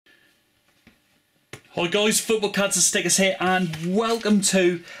Hi guys, Football Cards and Stickers here, and welcome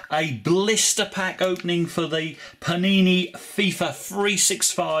to a blister pack opening for the Panini FIFA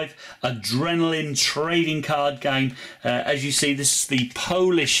 365 Adrenalyn trading card game. As you see, this is the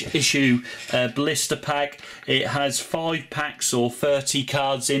Polish issue blister pack. It has 5 packs or 30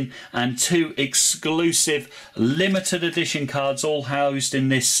 cards in and 2 exclusive limited edition cards, all housed in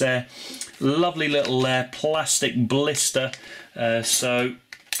this lovely little plastic blister. So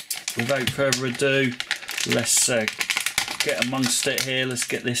without further ado, let's get amongst it here. Let's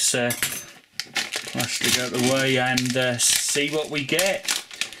get this plastic out of the way and see what we get.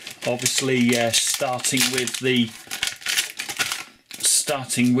 Obviously, starting with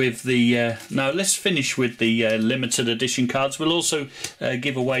the no, let's finish with the limited edition cards. We'll also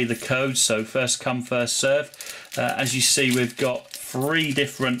give away the codes, so first come, first serve. As you see, we've got 3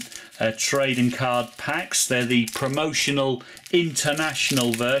 different trading card packs. They're the promotional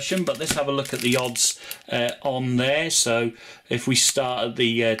international version, but let's have a look at the odds on there. So if we start at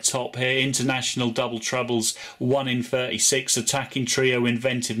the top here, international double troubles 1 in 36, attacking trio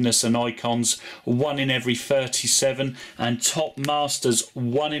inventiveness and icons 1 in every 37, and top masters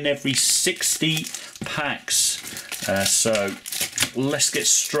 1 in every 60 packs. So let's get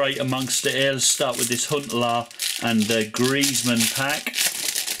straight amongst it here. Let's start with this Huntelaar and Griezmann pack.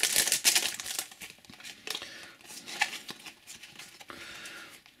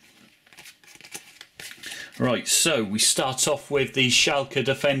 Right, so we start off with the Schalke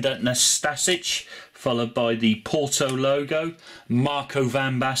defender Nastasic, followed by the Porto logo, Marco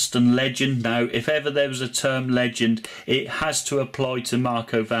van Basten legend. Now, if ever there was a term legend, it has to apply to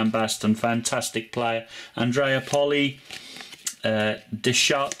Marco van Basten, fantastic player. Andrea Poli,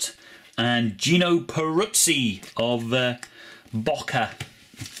 Deschat, and Gino Peruzzi of Boca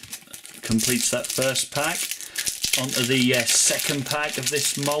completes that first pack. Onto the second pack of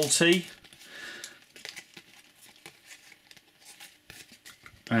this multi.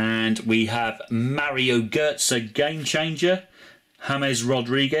 And we have Mario Götze, Game Changer, James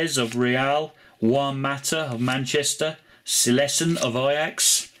Rodriguez of Real, Juan Mata of Manchester, Silesen of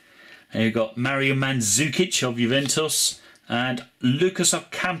Ajax. And you've got Mario Mandzukic of Juventus, and Lucas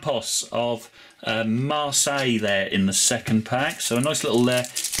Ocampos of Marseille there in the second pack. So a nice little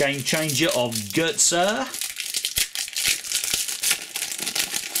Game Changer of Götze.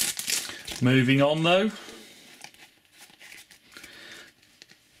 Moving on though.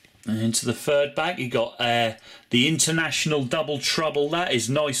 Into the third pack, you got the international double trouble. That is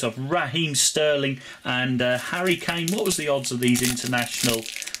nice, of Raheem Sterling and Harry Kane. What was the odds of these international?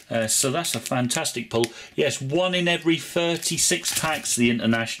 So that's a fantastic pull. Yes, 1 in every 36 packs, the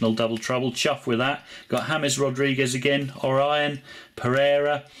international double trouble. Chuff with that. Got James Rodriguez again, Orion,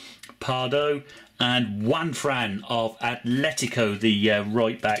 Pereira, Pardo, and Juanfran of Atletico, the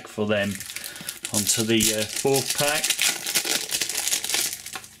right back for them. Onto the fourth pack.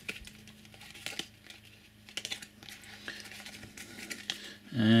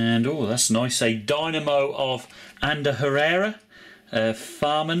 And oh, that's nice. A Dynamo of Ander Herrera,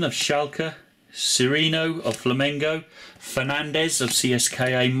 Farman of Schalke, Cirino of Flamengo, Fernandez of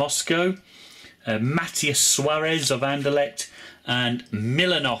CSKA Moscow, Matias Suarez of Anderlecht, and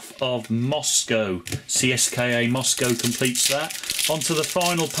Milanov of Moscow. CSKA Moscow completes that. Onto the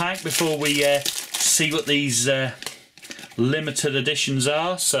final pack before we see what these limited editions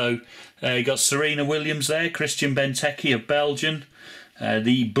are. So you got Serena Williams there, Christian Benteke of Belgium.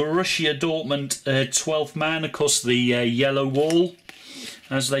 The Borussia Dortmund 12th man, of course, the yellow wall,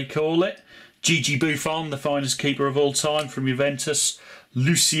 as they call it. Gigi Buffon, the finest keeper of all time from Juventus.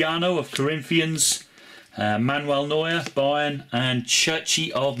 Luciano of Corinthians. Manuel Neuer, Bayern. And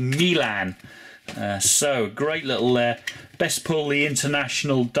Churchy of Milan. So, great little best pull, the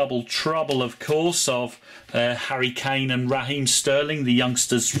international double trouble, of course, of Harry Kane and Raheem Sterling, the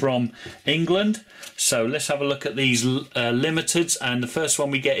youngsters from England. So let's have a look at these limiteds, and the first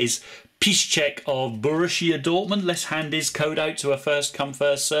one we get is Piszczek of Borussia Dortmund. Let's hand his code out to a first come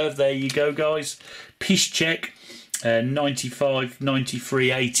first serve. There you go, guys. Piszczek, 95,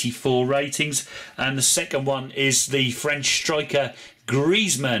 93, 84 ratings. And the second one is the French striker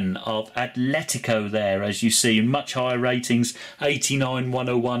Griezmann of Atletico there, as you see, much higher ratings, 89,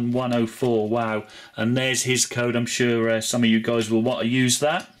 101, 104. Wow. And there's his code. I'm sure some of you guys will want to use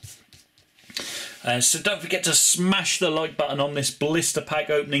that. So don't forget to smash the like button on this blister pack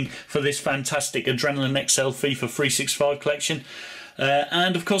opening for this fantastic Adrenalyn XL FIFA 365 collection.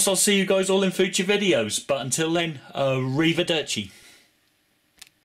 And of course, I'll see you guys all in future videos. But until then, arrivederci.